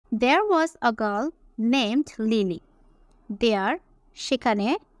There was a girl named Lily. There সেখানে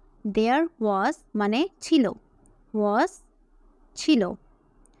there was মানে ছিল was ছিল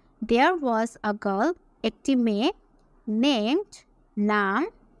There was a girl একটি মেয়ে named নাম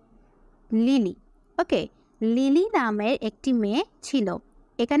লিলি ওকে লিলি নামের একটি মেয়ে ছিল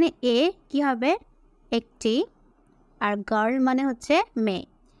এখানে এ কি হবে একটি আর গার্ল মানে হচ্ছে মেয়ে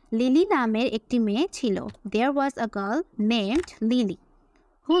লিলি নামের একটি মেয়ে ছিল There was a girl named Lily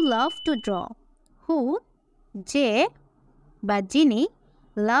who loved to draw who যে বা যিনি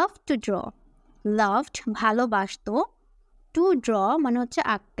loved to draw loved ভালোবাসতো to draw মানে হচ্ছে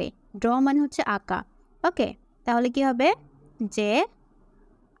আঁকতে draw মানে হচ্ছে আঁকা ওকে তাহলে কি হবে যে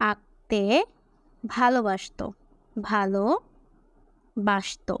আঁকতে ভালোবাসতো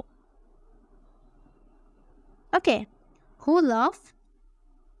ভালোবাসতো ওকে who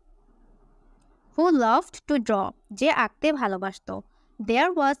loved to draw যে আঁকতে ভালোবাসতো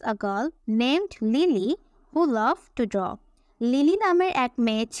There was a girl named Lily who loved to draw lily নামের এক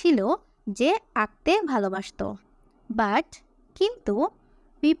মেয়ে ছিল যে আঁকতে ভালোবাসতো বাট কিন্তু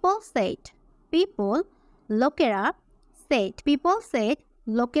people said লোকেরা said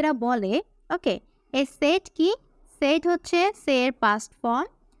লোকেরা বলে ওকে এই said কি said হচ্ছে say এর past form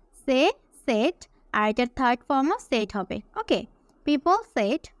say said আর এটার থার্ড ফর্মও said হবে ওকে people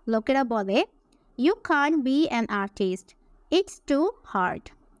said লোকেরা বলে you can't be an artist it's too hard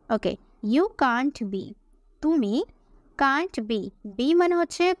okay you can't be তুমি can't be মানে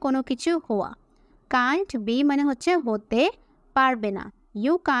হচ্ছে কোনো কিছু হওয়া can't be মানে হচ্ছে হতে পারবে না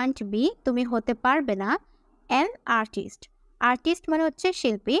you can't be তুমি হতে পারবে না an artist মানে হচ্ছে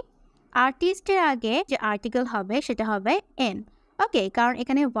শিল্পী আর্টিস্টের আগে যে আর্টিকেল হবে সেটা হবে n ওকে কারণ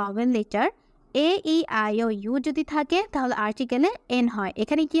এখানে vowel letter a e i o u যদি থাকে তাহলে আর্টিকেলে n হয়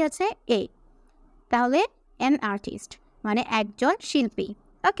এখানে কি আছে a তাহলে an artist মানে একজন শিল্পী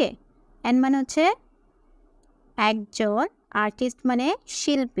ওকে n মানে হচ্ছে একজন আর্টিস্ট মানে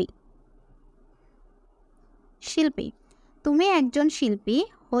শিল্পী তুমি একজন শিল্পী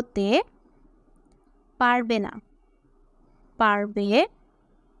হতে পারবে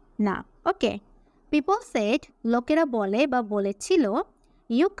না ওকে people said লোকেরা বলে বা বলেছিল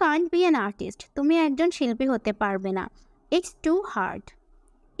you can't be an artist তুমি একজন শিল্পী হতে পারবে না it's too hard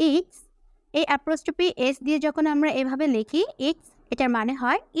it's এই অ্যাপোস্ট্রফি s দিয়ে যখন আমরা এভাবে লিখি it's এটার মানে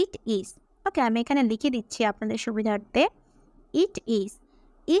হয় it is ওকে আমি এখানে লিখে দিচ্ছি আপনাদের সুবিধার্থে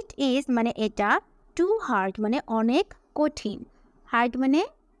it is মানে এটা too hard মানে অনেক কঠিন hard মানে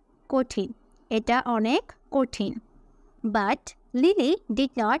কঠিন এটা অনেক কঠিন but Lily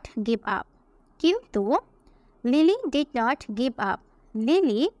did not give up কিন্তু Lily did not give up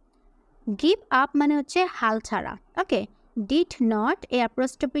Lily give up মানে হচ্ছে হাল ছাড়া ওকে did not এই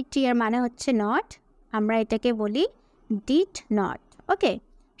অ্যাপোস্ট্রফি টি এর মানে হচ্ছে not আমরা এটাকে বলি did not ওকে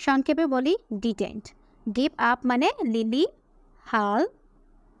সংক্ষেপে বলি didn't give up মানে লিলি হাল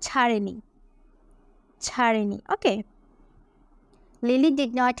ছাড়েনি ওকে Lily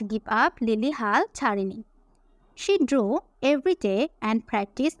did not give up lily হাল ছাড়েনি She drew every day and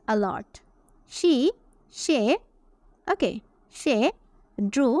practiced a lot say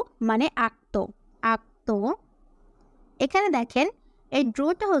drew মানে আঁকতো এখানে দেখেন এই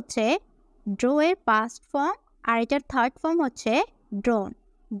ড্রটা হচ্ছে ড্র এর পাস্ট ফর্ম আর এটার থার্ড ফর্ম হচ্ছে ড্রোন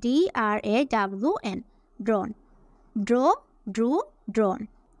DRAWN ড্রোন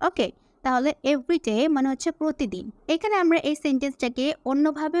ওকে তাহলে এভরিডে মানে হচ্ছে প্রতিদিন এখানে আমরা এই সেন্টেন্সটাকে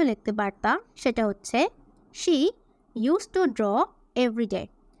অন্যভাবেও লিখতে পারতাম সেটা হচ্ছে she used to draw every day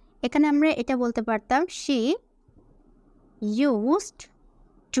এখানে আমরা এটা বলতে পারতাম she used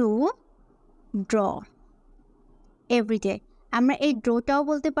to draw every day আমরা এই ড্রটাও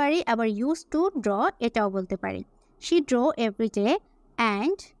বলতে পারি আবার used to draw এটাও বলতে পারি she draw every day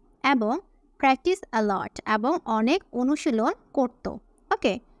and এবং practice a lot এবং অনেক অনুশীলন করত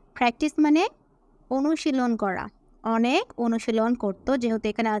ওকে প্র্যাকটিস মানে অনুশীলন করা অনেক অনুশীলন করত যেহেতু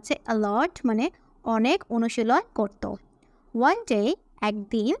এখানে আছে a lot মানে অনেক অনুশীলন করত one day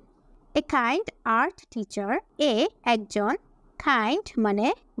একদিন a kind art teacher একজন kind মানে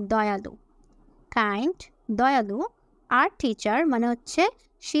দয়ালু art teacher মানে হচ্ছে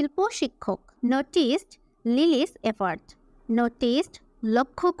শিল্প শিক্ষক noticed Lily's effort noticed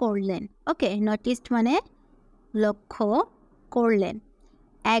লক্ষ্য করলেন ওকে noticed মানে লক্ষ্য করলেন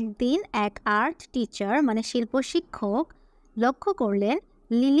একদিন এক আর্ট টিচার মানে শিল্প শিক্ষক লক্ষ্য করলেন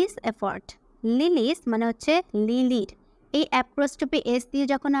লিলিস এফর্ট লিলিস মানে হচ্ছে লিলির এই অ্যাপোস্ট্রফি এস দিয়ে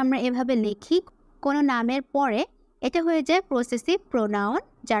যখন আমরা এভাবে লিখি কোনো নামের পরে এটা হয়ে যায় পসেসিভ প্রোনাউন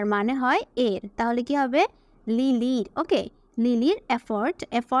যার মানে হয় এর তাহলে কি হবে লিলির ওকে লিলির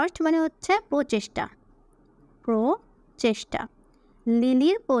এফর্ট মানে হচ্ছে প্রচেষ্টা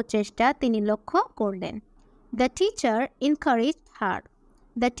লিলির প্রচেষ্টা তিনি লক্ষ্য করলেন। The teacher encouraged her.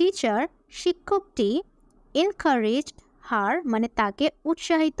 The teacher শিক্ষকটি encouraged হার মানে তাকে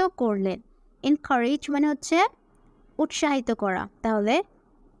উৎসাহিত করলেন। এনকারেজ মানে হচ্ছে উৎসাহিত করা, তাহলে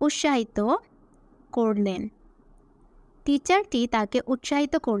উৎসাহিত করলেন। টিচারটি তাকে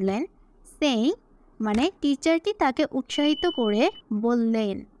উৎসাহিত করলেন। সেইং মানে টিচারটি তাকে উৎসাহিত করে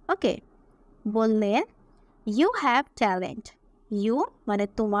বললেন, ওকে, বললেন ইউ হ্যাভ ট্যালেন্ট। ইউ মানে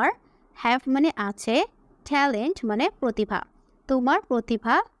তোমার, হ্যাভ মানে আছে, ট্যালেন্ট মানে প্রতিভা, তোমার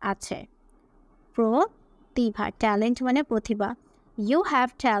প্রতিভা আছে। প্রতিভা, ট্যালেন্ট মানে প্রতিভা। ইউ হ্যাভ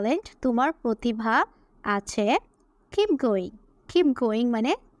ট্যালেন্ট, তোমার প্রতিভা আছে। কিপ গোয়িং, কিপ গোয়িং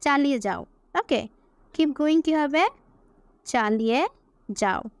মানে চালিয়ে যাও, ওকে। কিপ গোয়িং কী হবে? চালিয়ে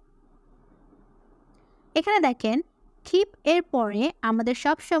যাও। এখানে দেখেন কিপ এর পরে আমাদের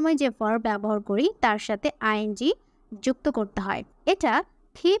সব সময় যে ভার্ব ব্যবহার করি তার সাথে আইএনজি যুক্ত করতে হয়। এটা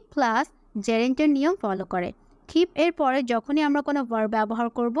কিপ প্লাস জেরেন্টের নিয়ম ফলো করে। কিপ এর পরে যখনই আমরা কোনো ভার্ব ব্যবহার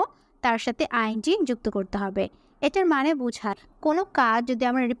করব তার সাথে আইএনজি যুক্ত করতে হবে। এটার মানে বোঝায় কোনো কাজ যদি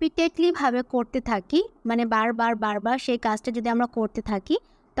আমরা রিপিটেডলি ভাবে করতে থাকি, মানে বারবার বারবার সেই কাজটা যদি আমরা করতে থাকি,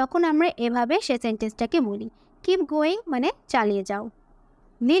 তখন আমরা এভাবে সেই সেন্টেন্সটাকে বলি, কিপ গোয়িং মানে চালিয়ে যাও।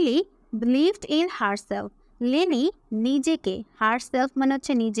 Lily believed in herself. Lily নিজেকে, হারসেলফ মানে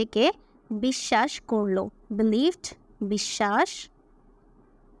হচ্ছে নিজেকে, বিশ্বাস করলো। বিলিভড বিশ্বাস,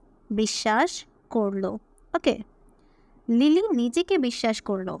 বিশ্বাস করলো, ওকে। লিলি নিজেকে বিশ্বাস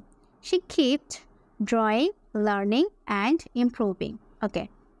করলো। She kept drawing, learning and improving, okay.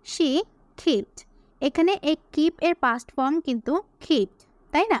 She kept, এখানে এই কিপ এর পাস্ট ফর্ম কিন্তু কিপড,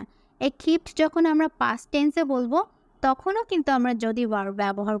 তাই না? এই কিপড যখন আমরা পাস্ট টেন্সে বলবো তখনও কিন্তু আমরা যদি ভার্ব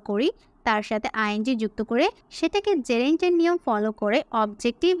ব্যবহার করি তার সাথে আইএনজি যুক্ত করে সেটাকে জেরেন্টের নিয়ম ফলো করে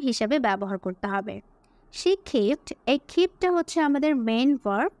অবজেক্টিভ হিসাবে ব্যবহার করতে হবে। শি কিপড, এই কিপটা হচ্ছে আমাদের মেইন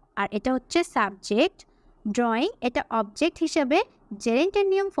ভার্ব আর এটা হচ্ছে সাবজেক্ট। ড্রয়িং এটা অবজেক্ট হিসাবে জেরেন্টের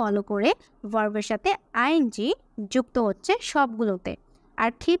নিয়ম ফলো করে ভার্বের সাথে আইএনজি যুক্ত হচ্ছে সবগুলোতে। আর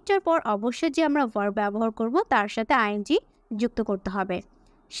কিপটার পর অবশ্যই যে আমরা ভার্ব ব্যবহার করব তার সাথে আইএনজি যুক্ত করতে হবে।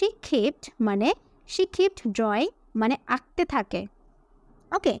 শি কিপড মানে শি কিপড ড্রয়িং মানে আঁকতে থাকে,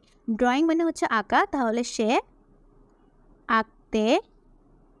 ওকে। ড্রয়িং মানে হচ্ছে আঁকা, তাহলে সে আঁকতে,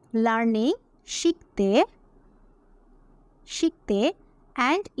 লার্নিং শিখতে, শিখতে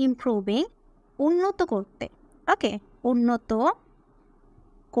অ্যান্ড ইমপ্রুভিং উন্নত করতে, ওকে, উন্নত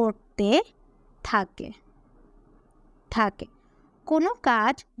করতে থাকে। থাকে কোনো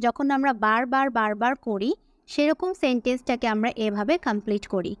কাজ যখন আমরা বারবার বারবার করি সেরকম সেন্টেন্সটাকে আমরা এভাবে কমপ্লিট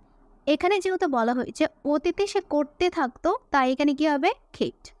করি। এখানে যেহেতু বলা হয়েছে অতীতে সে করতে থাকতো, তাই এখানে কী হবে?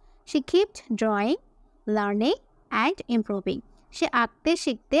 Kept. She kept drawing, learning and improving, সে আঁকতে,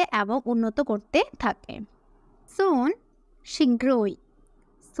 শিখতে এবং উন্নত করতে থাকে। সুন, শীঘ্রই,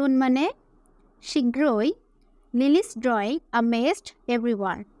 সুন মানে শীঘ্রই। Lily's drawing amazed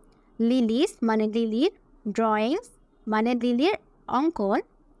everyone. Lily's মানে লিলির, ড্রয়িংস মানে লিলির অঙ্কন,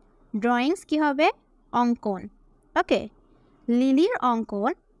 ড্রয়িংস কী হবে? অঙ্কন, ওকে। লিলির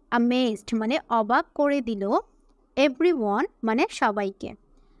অঙ্কন অ্যামেজড মানে অবাক করে দিল, এভরিওয়ান মানে সবাইকে।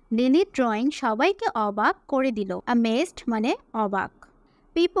 লিলির ড্রয়িং সবাইকে অবাক করে দিল, অ্যামেজড মানে অবাক।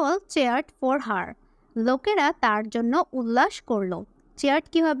 পিপল চেয়ার্ড ফর হার, লোকেরা তার জন্য উল্লাস করলো। চেয়ার্ড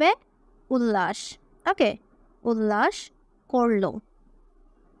কী হবে? উল্লাস, ওকে, উল্লাস করলো,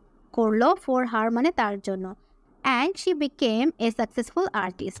 করলো, ফর হার মানে তার জন্য। And she became a successful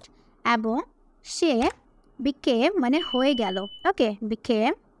artist, এবং সে বিকেম মানে হয়ে গেল, ওকে,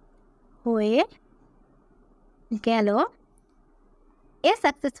 বিকেম হয়ে গেল। এ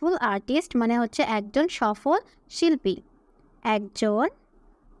সাকসেসফুল আর্টিস্ট মানে হচ্ছে একজন সফল শিল্পী।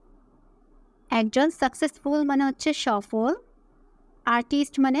 একজন সাকসেসফুল মানে হচ্ছে সফল,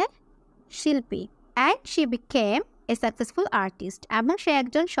 আর্টিস্ট মানে শিল্পী। And she became a successful artist, এবং সে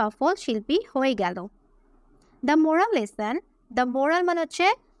একজন সফল শিল্পী হয়ে গেল। The moral lesson, the moral মানে হচ্ছে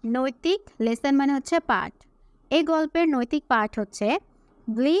নৈতিক, লেসন মানে হচ্ছে পাঠ। এই গল্পের নৈতিক পাঠ হচ্ছে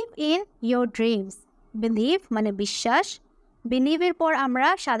believe in your dreams. Believe মানে বিশ্বাস, বিলিভের পর আমরা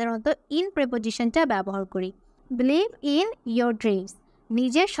সাধারণত ইন প্রিপোজিশনটা ব্যবহার করি। বিলিভ ইন ইয়োর ড্রিমস,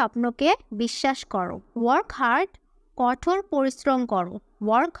 নিজের স্বপ্নকে বিশ্বাস করো। ওয়ার্ক হার্ড, কঠোর পরিশ্রম করো।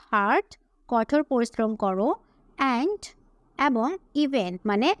 ওয়ার্ক হার্ড কঠোর পরিশ্রম করো। অ্যান্ড এবং ইভেন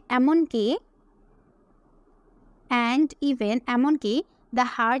মানে এমনকি, অ্যান্ড ইভেন এমনকি the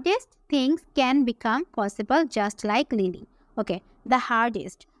hardest things can become possible just like lily, okay. The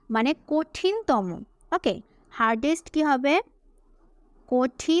hardest মানে কঠিনতম, ওকে। হার্ডেস্ট কী হবে?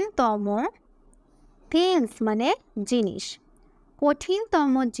 কঠিনতম। থিংস মানে জিনিস,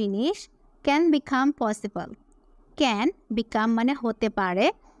 কঠিনতম জিনিস can become possible, can become মানে হতে পারে,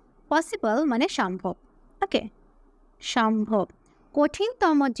 পসিবল মানে সম্ভব। ওকে, সম্ভব,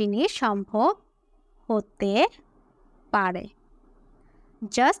 কঠিনতম জিনিস সম্ভব হতে পারে।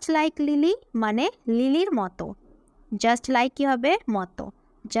 জাস্ট লাইক লিলি মানে লিলির মতো, জাস্ট লাইক কী হবে মতো,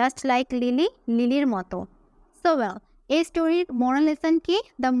 জাস্ট লাইক লিলি লিলির মতো। সো ওয়েল, এই স্টোরির মোরাল লেসন কি?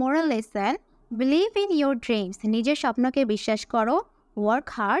 The moral lesson, believe in your dreams, নিজের স্বপ্নকে বিশ্বাস করো, ওয়ার্ক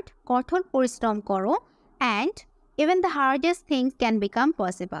হার্ড, কঠোর পরিশ্রম করো, and even the hardest things can become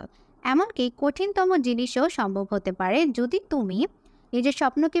possible, এমনকি কঠিনতম জিনিসও সম্ভব হতে পারে যদি তুমি নিজের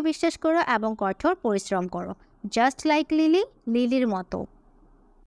স্বপ্নকে বিশ্বাস করো এবং কঠোর পরিশ্রম করো। জাস্ট লাইক লিলি লিলির মতো।